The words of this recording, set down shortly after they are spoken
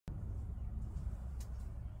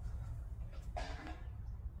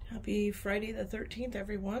Happy Friday the 13th,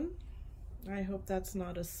 everyone. I hope that's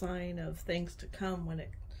not a sign of things to come when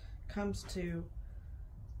it comes to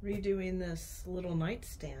redoing this little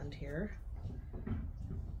nightstand here.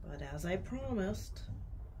 But as I promised,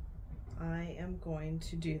 I am going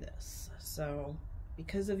to do this. So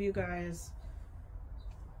because of you guys,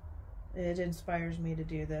 it inspires me to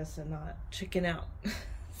do this and not chicken out.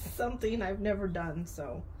 Something I've never done.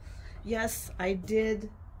 So yes, I did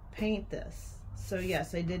paint this. So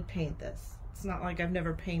yes, I did paint this. It's not like I've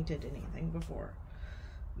never painted anything before.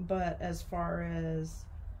 But as far as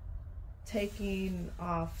taking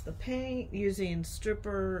off the paint, using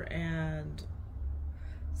stripper and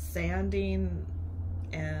sanding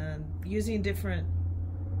and using different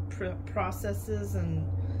processes and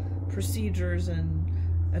procedures and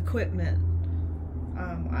equipment,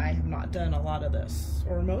 I have not done a lot of this,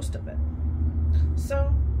 or most of it.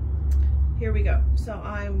 So here we go. So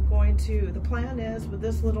I'm going to, the plan is with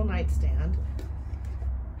this little nightstand,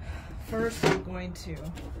 first I'm going to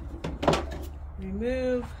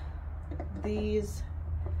remove these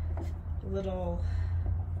little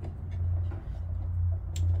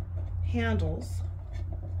handles.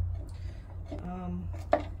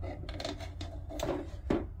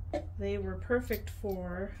 They were perfect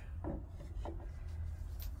for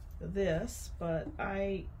this, but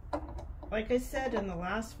like I said in the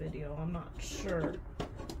last video, I'm not sure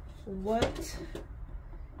what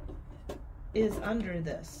is under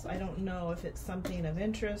this. I don't know if it's something of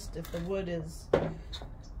interest, if the wood is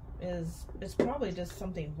it's probably just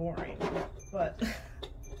something boring, but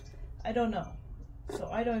I don't know. So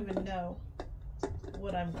I don't even know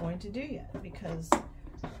what I'm going to do yet, because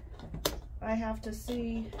I have to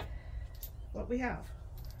see what we have.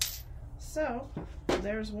 So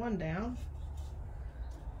there's one down.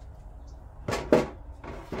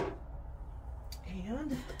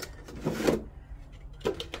 And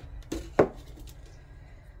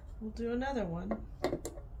we'll do another one.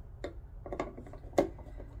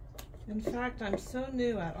 In fact, I'm so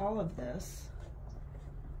new at all of this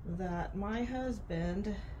that my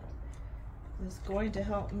husband is going to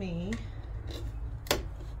help me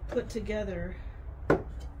put together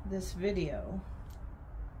this video,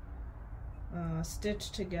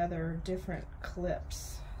 stitch together different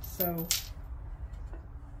clips, so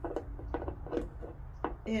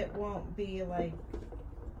it won't be like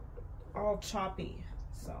all choppy.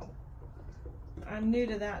 So I'm new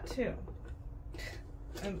to that too.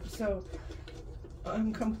 So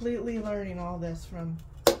I'm completely learning all this from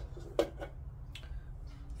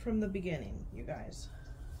the beginning, you guys.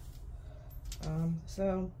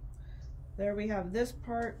 So there we have this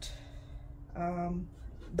part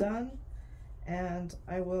done, and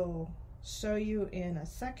I will show you in a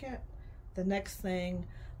second the next thing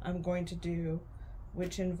I'm going to do,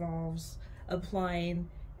 which involves applying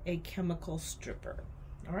a chemical stripper.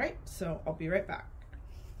 All right, so I'll be right back.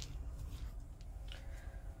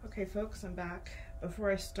 Okay folks, I'm back. Before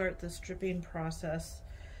I start the stripping process,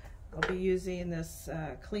 I'll be using this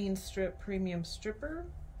Clean Strip Premium Stripper.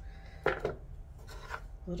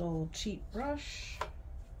 Little cheap brush.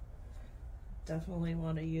 Definitely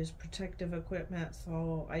want to use protective equipment.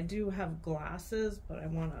 So I do have glasses, but I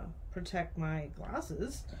want to protect my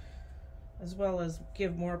glasses as well as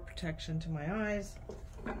give more protection to my eyes.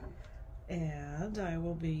 And I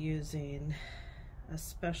will be using a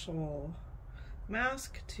special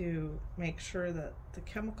mask to make sure that the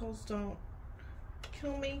chemicals don't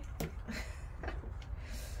kill me.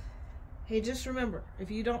 Hey, just remember, if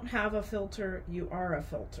you don't have a filter, you are a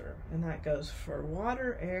filter, and that goes for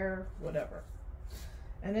water, air, whatever.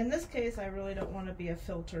 And in this case, I really don't want to be a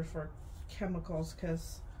filter for chemicals,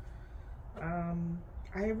 because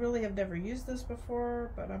I really have never used this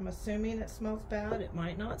before, but I'm assuming it smells bad. It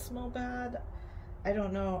might not smell bad. I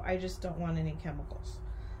don't know. I just don't want any chemicals.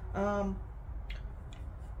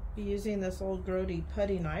 Be using this old grody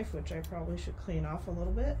putty knife, which I probably should clean off a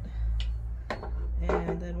little bit.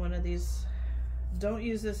 And then one of these, don't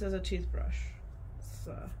use this as a toothbrush. It's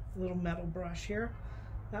a little metal brush here.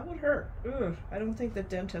 That would hurt. Ugh, I don't think the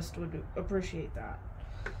dentist would appreciate that.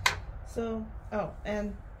 So, oh,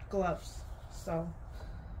 and gloves. So,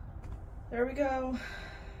 there we go.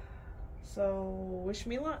 So, wish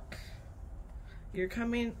me luck. You're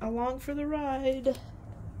coming along for the ride.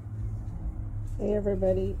 Hey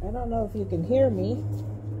everybody, I don't know if you can hear me,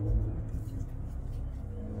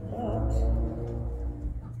 but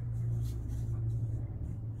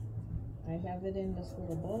I have it in this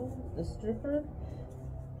little bowl, the stripper.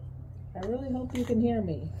 I really hope you can hear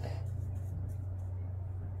me.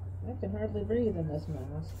 I can hardly breathe in this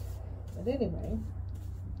mask. But anyway,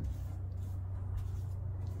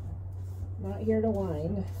 Not here to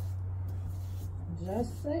whine.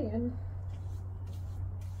 Just saying.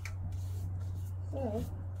 So,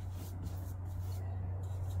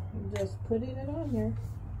 I'm just putting it on here.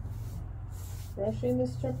 Brushing the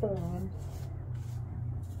stripper on.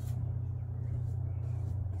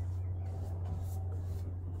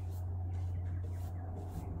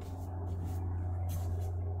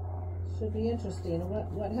 Should be interesting.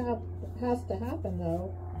 What has to happen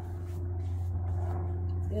though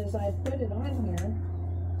is I put it on here,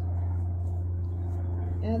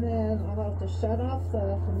 and then I'll have to shut off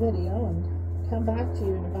the video and come back to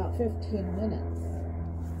you in about 15 minutes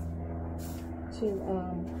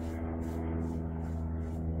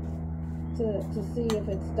to see if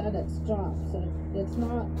it's done its job. So it's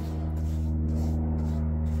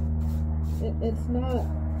not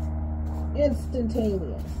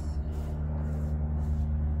instantaneous.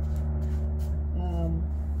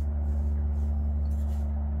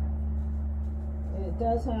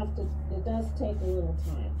 It does take a little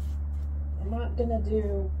time.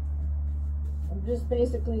 I'm just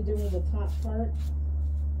basically doing the top part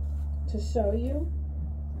to show you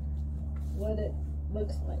what it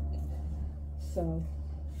looks like. So,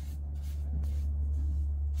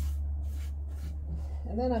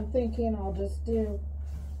 and then I'm thinking I'll just do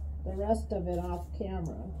the rest of it off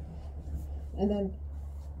camera. And then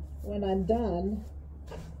when I'm done,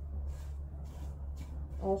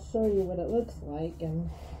 I'll show you what it looks like, and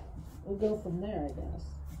we'll go from there, I guess.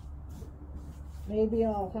 Maybe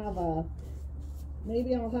I'll have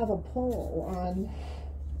a poll on,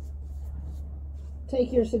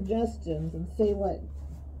 take your suggestions and see what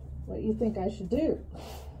you think I should do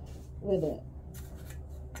with it.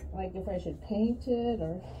 Like if I should paint it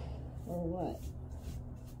or what.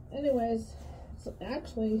 Anyways, it's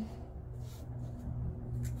actually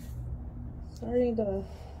starting to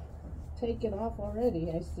take it off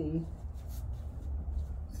already, I see.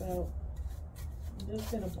 So I'm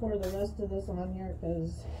just going to pour the rest of this on here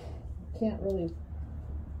because I can't really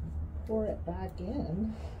pour it back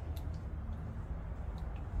in.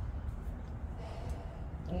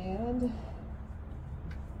 And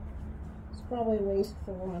it's probably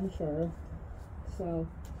wasteful, I'm sure. So,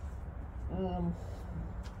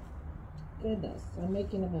 goodness, I'm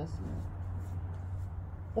making a mess now.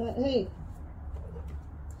 But hey,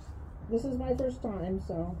 this is my first time,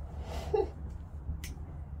 so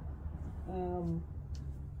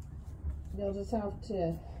you'll just have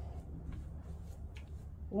to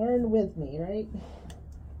learn with me, right?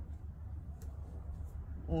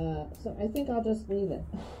 So I think I'll just leave it.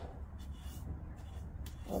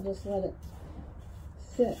 I'll just let it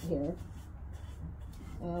sit here.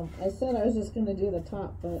 I said I was just going to do the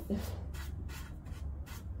top, but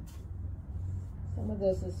some of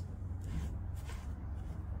this is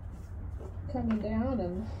coming down,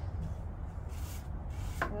 and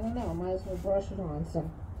I don't know, might as well brush it on. So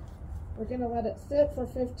we're going to let it sit for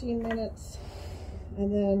 15 minutes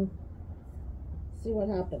and then see what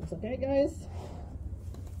happens. Okay, guys?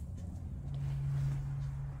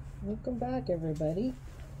 Welcome back, everybody.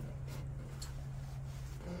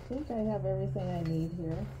 I think I have everything I need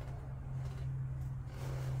here.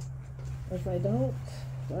 If I don't,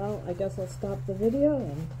 well, I guess I'll stop the video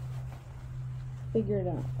and figure it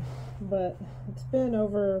out. But it's been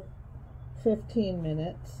over 15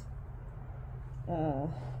 minutes.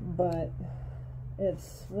 But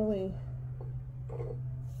it's really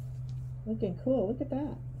looking cool. Look at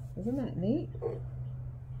that. Isn't that neat?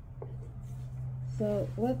 So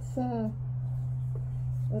let's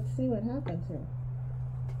see what happens here.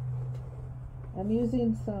 I'm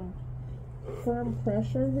using some firm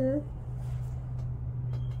pressure here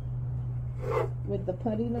with the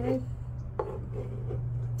putty knife.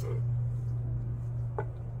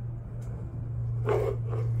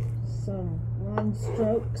 Some long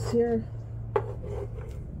strokes here.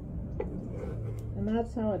 And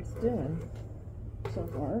that's how it's doing so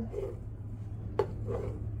far.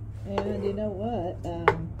 And you know what?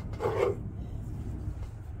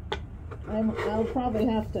 I'll probably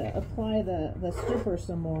have to apply the stripper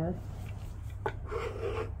some more,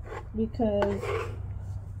 because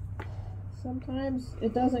sometimes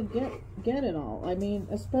it doesn't get it all. I mean,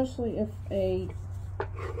 especially if a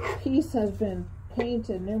piece has been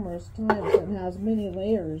painted numerous times and has many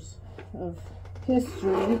layers of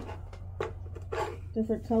history,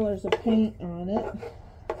 different colors of paint on it.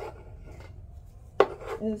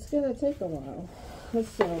 And it's going to take a while.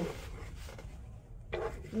 So,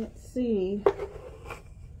 let's see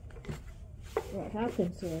what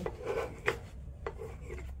happens here.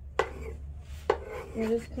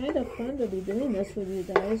 It is kind of fun to be doing this with you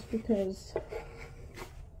guys, because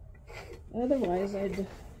otherwise I'd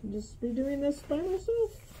just be doing this by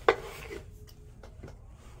myself.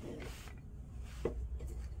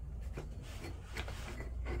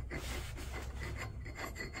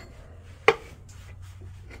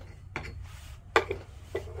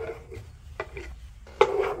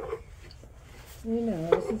 You know,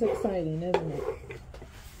 this is exciting, isn't it?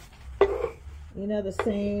 You know the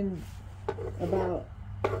saying about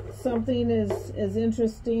something is as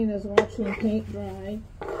interesting as watching paint dry?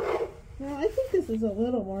 Well, I think this is a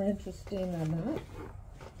little more interesting than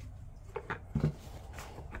that.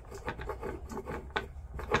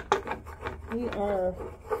 We are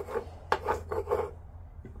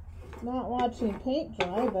not watching paint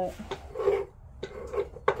dry, but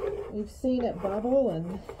we've seen it bubble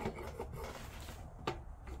and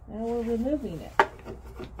now we're removing it.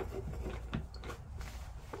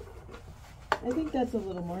 I think that's a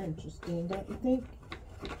little more interesting, don't you think?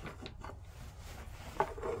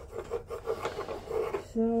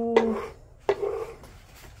 So, I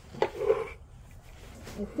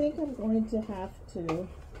think I'm going to have to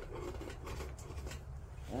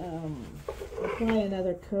apply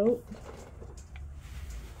another coat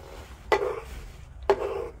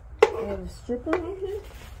of stripper on here.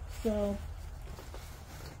 So,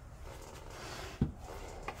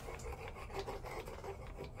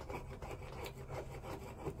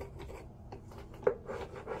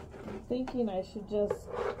 thinking I should just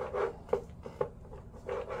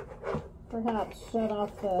perhaps shut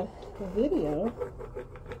off the video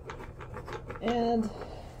and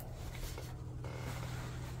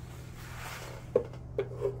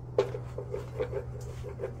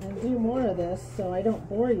do more of this so I don't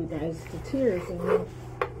bore you guys to tears, and then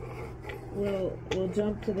we'll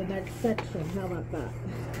jump to the next section. How about that?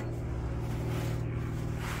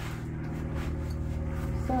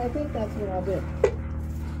 So I think that's what I'll do.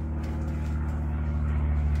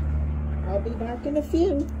 I'll be back in a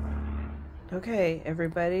few. Okay,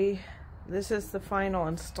 everybody, this is the final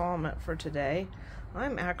installment for today.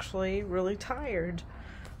 I'm actually really tired.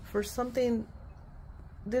 For something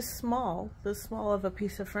this small of a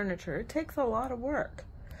piece of furniture, it takes a lot of work.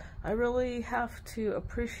 I really have to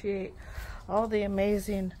appreciate all the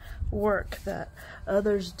amazing work that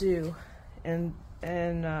others do in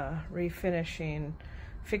refinishing,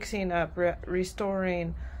 fixing up,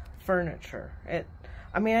 restoring furniture.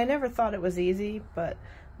 I mean, I never thought it was easy, but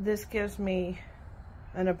this gives me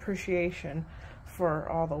an appreciation for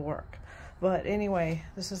all the work. But anyway,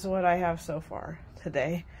 this is what I have so far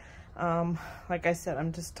today. Like I said,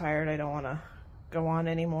 I'm just tired. I don't want to go on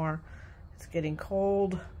anymore. It's getting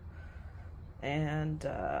cold and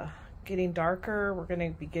getting darker. We're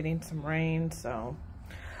going to be getting some rain. So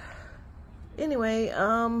anyway,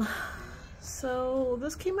 so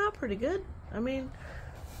this came out pretty good. I mean,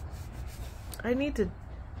 I need to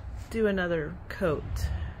do another coat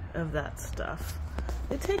of that stuff.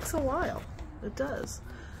 It takes a while. It does.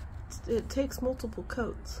 It takes multiple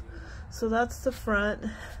coats. So that's the front.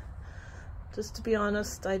 Just to be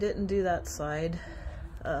honest, I didn't do that side.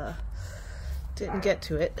 Didn't get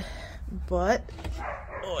to it. But,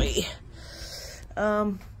 oi.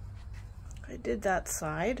 I did that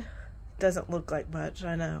side. Doesn't look like much,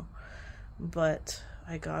 I know. But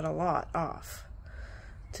I got a lot off,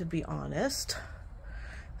 to be honest.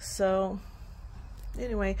 So,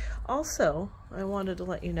 anyway, also, I wanted to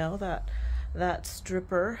let you know that that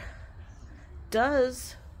stripper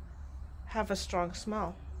does have a strong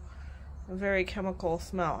smell. A very chemical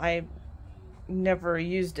smell. I never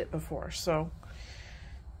used it before, so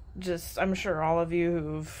just, I'm sure all of you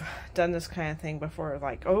who've done this kind of thing before are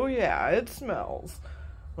like, oh yeah, it smells.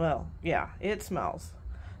 Well, yeah, it smells.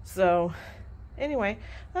 So, anyway,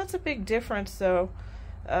 that's a big difference, though,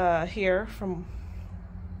 here from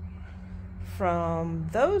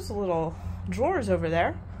those little drawers over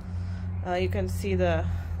there. You can see the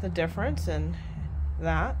difference in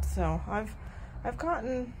that. So I've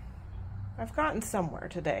gotten somewhere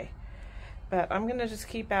today, but I'm gonna just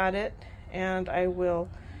keep at it, and I will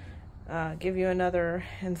give you another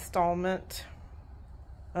installment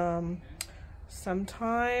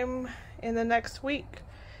sometime in the next week,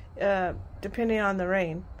 depending on the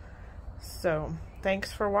rain. So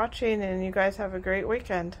thanks for watching, and you guys have a great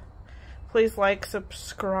weekend. Please like,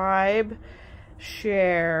 subscribe,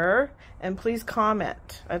 share, and please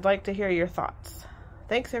comment. I'd like to hear your thoughts.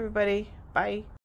 Thanks, everybody. Bye.